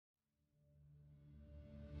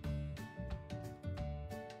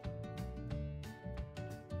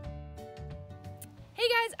Hey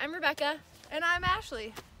guys, I'm Rebecca. And I'm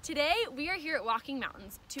Ashley. Today we are here at Walking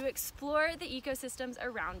Mountains to explore the ecosystems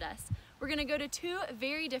around us. We're going to go to two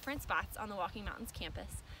very different spots on the Walking Mountains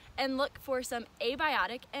campus and look for some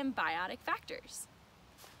abiotic and biotic factors.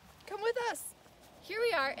 Come with us. Here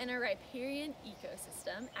we are in a riparian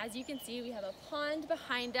ecosystem. As you can see, we have a pond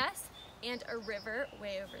behind us and a river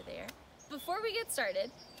way over there. Before we get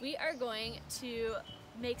started, we are going to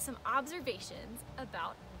make some observations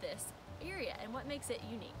about this area and what makes it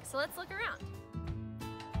unique. So let's look around.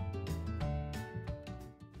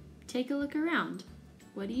 Take a look around.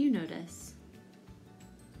 What do you notice?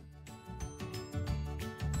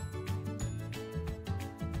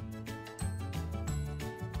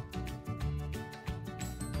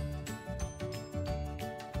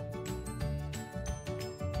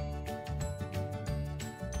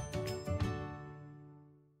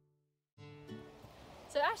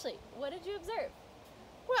 So Ashley, what did you observe?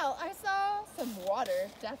 Well, I saw some water,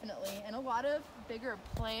 definitely, and a lot of bigger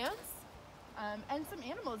plants, and some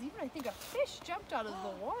animals. Even I think a fish jumped out of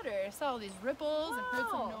the water. I saw all these ripples and heard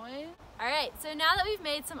some noise. All right, so now that we've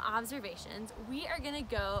made some observations, we are gonna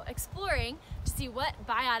go exploring to see what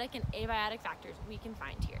biotic and abiotic factors we can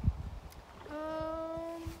find here.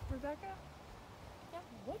 Rebecca? Yeah?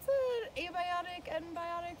 What's an abiotic and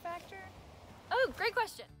biotic factor? Oh, great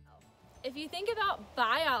question. If you think about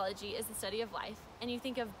biology as the study of life, and you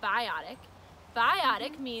think of biotic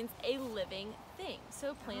means a living thing,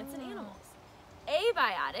 so plants and animals.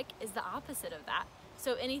 Abiotic is the opposite of that,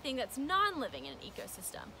 so anything that's non-living in an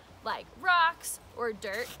ecosystem, like rocks or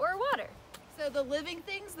dirt or water. So the living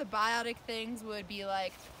things, the biotic things would be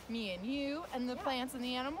like me and you, and the plants and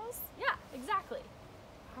the animals? Yeah, exactly.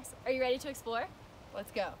 Awesome. Are you ready to explore?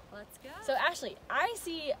 Let's go. Let's go. So Ashley, I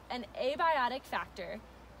see an abiotic factor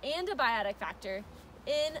and a biotic factor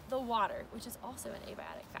in the water, which is also an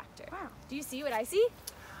abiotic factor. Wow. Do you see what I see?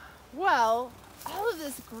 Well, all of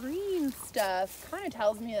this green stuff kind of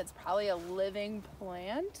tells me it's probably a living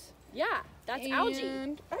plant. Yeah, that's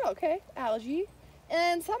algae. Oh, okay, algae.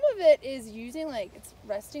 And some of it is using, like, it's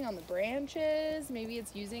resting on the branches. Maybe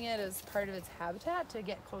it's using it as part of its habitat to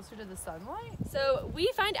get closer to the sunlight. So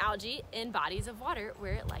we find algae in bodies of water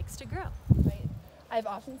where it likes to grow. Right. I've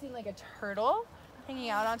often seen like a turtle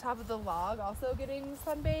hanging out on top of the log, also getting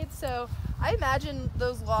sunbathed. So I imagine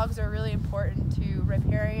those logs are really important to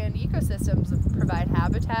riparian ecosystems that provide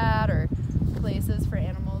habitat or places for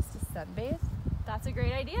animals to sunbathe. That's a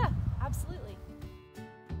great idea. Absolutely.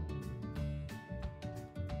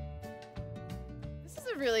 This is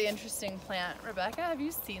a really interesting plant. Rebecca, have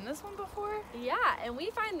you seen this one before? Yeah, and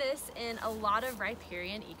we find this in a lot of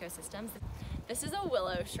riparian ecosystems. This is a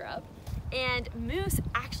willow shrub. And moose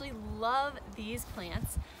actually love these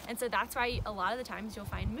plants, and so that's why a lot of the times you'll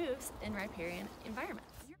find moose in riparian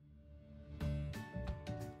environments.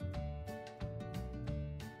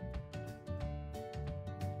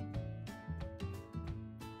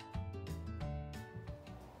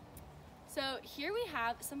 So here we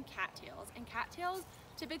have some cattails, and cattails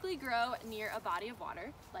typically grow near a body of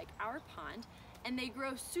water, like our pond, and they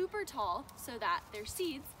grow super tall so that their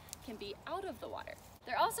seeds can be out of the water.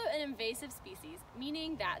 They're also an invasive species,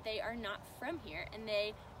 meaning that they are not from here and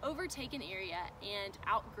they overtake an area and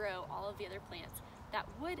outgrow all of the other plants that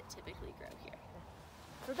would typically grow here.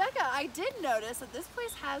 Rebecca, I did notice that this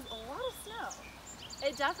place has a lot of snow.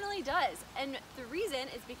 It definitely does, and the reason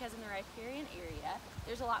is because in the riparian area,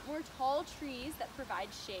 there's a lot more tall trees that provide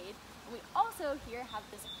shade, and we also here have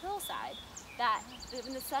this hillside that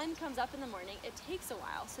when the sun comes up in the morning, it takes a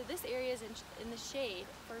while. So this area is in the shade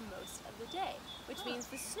for most of the day, which means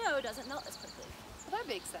the snow doesn't melt as quickly. Well, that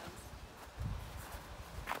makes sense.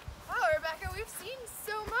 Wow, Rebecca, we've seen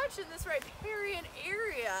so much in this riparian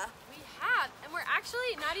area. We have, and we're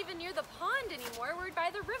actually not even near the pond anymore. We're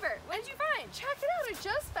by the river. What did you find? Check it out, I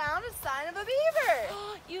just found a sign of a beaver.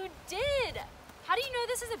 You did! How do you know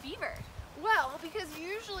this is a beaver? Well, because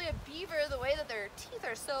usually a beaver, the way that their teeth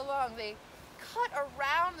are so long, they cut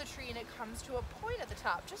around the tree and it comes to a point at the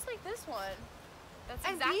top, just like this one. That's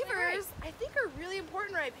and exactly beavers, right. I think, are really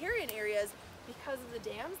important in riparian areas because of the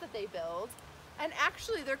dams that they build. And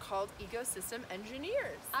actually, they're called ecosystem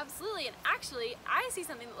engineers. Absolutely, and actually, I see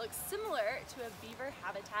something that looks similar to a beaver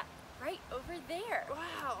habitat right over there.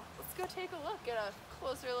 Wow, let's go take a look, get a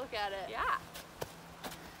closer look at it. Yeah.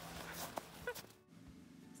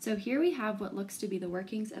 So here we have what looks to be the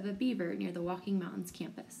workings of a beaver near the Walking Mountains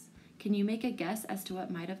campus. Can you make a guess as to what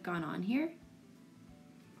might have gone on here?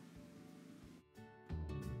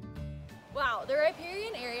 Wow, the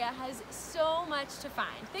riparian area has so much to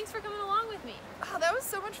find. Thanks for coming along with me. Oh, that was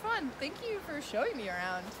so much fun. Thank you for showing me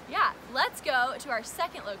around. Yeah, let's go to our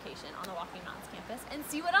second location on the Walking Mountains campus and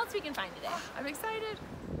see what else we can find today. I'm excited.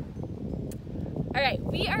 All right,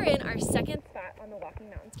 we are in our second spot on the Walking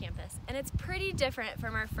Mountains campus, and it's pretty different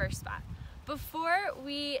from our first spot. Before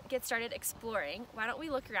we get started exploring, why don't we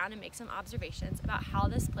look around and make some observations about how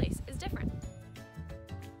this place is different.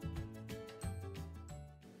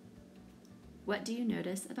 What do you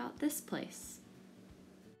notice about this place?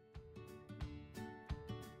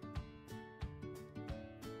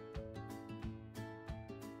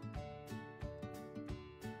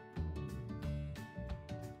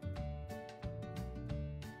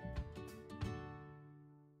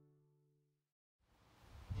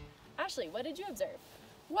 Ashley, what did you observe?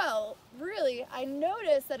 Well, really, I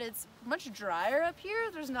noticed that it's much drier up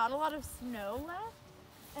here. There's not a lot of snow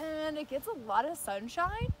left, and it gets a lot of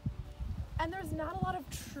sunshine, and there's not a lot of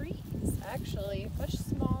trees, actually, much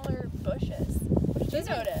smaller bushes. What did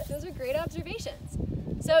you notice? Those are great observations.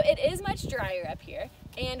 So it is much drier up here,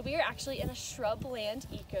 and we are actually in a shrubland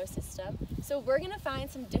ecosystem. So we're gonna find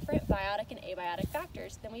some different biotic and abiotic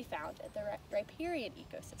factors than we found at the riparian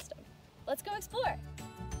ecosystem. Let's go explore.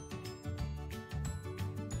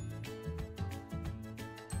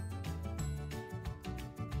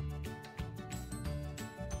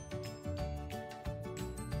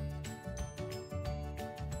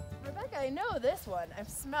 I know this one. I've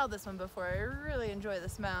smelled this one before. I really enjoy the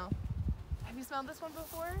smell. Have you smelled this one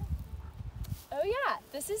before? Oh yeah,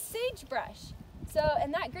 this is sagebrush. So,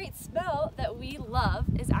 and that great smell that we love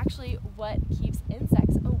is actually what keeps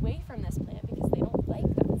insects away from this plant because they don't like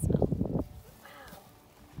that smell.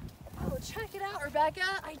 Wow. Oh, check it out, Rebecca.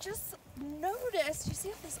 I just noticed. You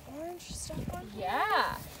see this orange stuff on here?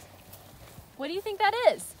 Yeah. What do you think that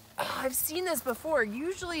is? Oh, I've seen this before,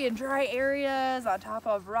 usually in dry areas, on top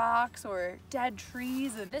of rocks or dead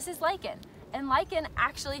trees. And this is lichen, and lichen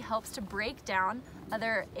actually helps to break down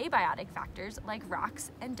other abiotic factors like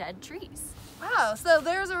rocks and dead trees. Wow, so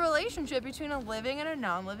there's a relationship between a living and a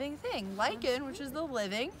non-living thing. Lichen, which is the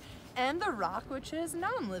living, and the rock, which is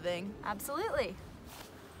non-living. Absolutely.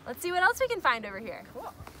 Let's see what else we can find over here.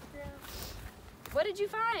 Cool. What did you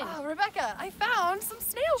find? Oh, Rebecca, I found some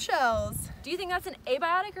snail shells. Do you think that's an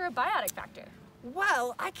abiotic or a biotic factor?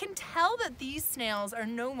 Well, I can tell that these snails are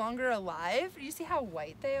no longer alive. You see how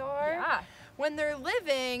white they are? Yeah. When they're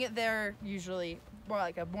living, they're usually more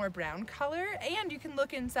like a more brown color, and you can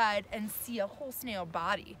look inside and see a whole snail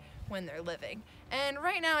body when they're living. And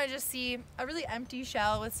right now I just see a really empty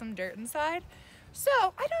shell with some dirt inside. So,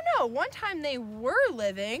 I don't know, one time they were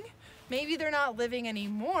living, maybe they're not living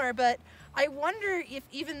anymore, but I wonder if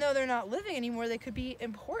even though they're not living anymore, they could be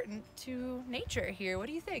important to nature here. What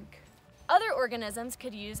do you think? Other organisms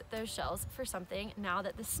could use those shells for something now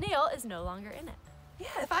that the snail is no longer in it.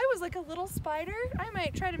 Yeah, if I was like a little spider, I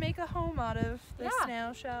might try to make a home out of the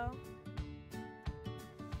snail shell.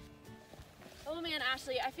 Oh man,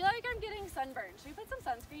 Ashley, I feel like I'm getting sunburned. Should we put some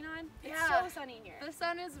sunscreen on? It's Yeah. so sunny here. The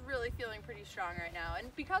sun is really feeling pretty strong right now,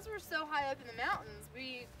 and because we're so high up in the mountains,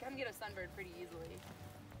 we can get a sunburn pretty easily.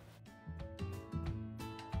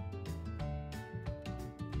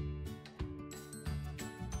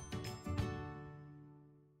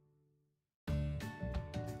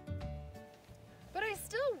 But I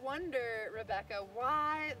still wonder, Rebecca,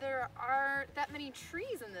 why there aren't that many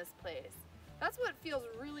trees in this place. That's what feels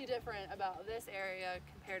really different about this area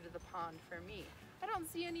compared to the pond for me. I don't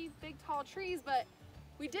see any big tall trees, but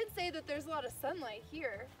we did say that there's a lot of sunlight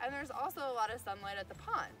here, and there's also a lot of sunlight at the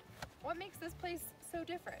pond. What makes this place so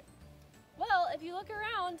different? Well, if you look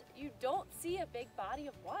around, you don't see a big body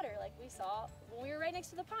of water like we saw when we were right next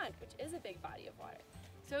to the pond, which is a big body of water.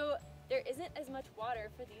 So there isn't as much water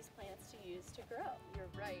for these plants to use to grow.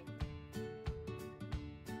 You're right.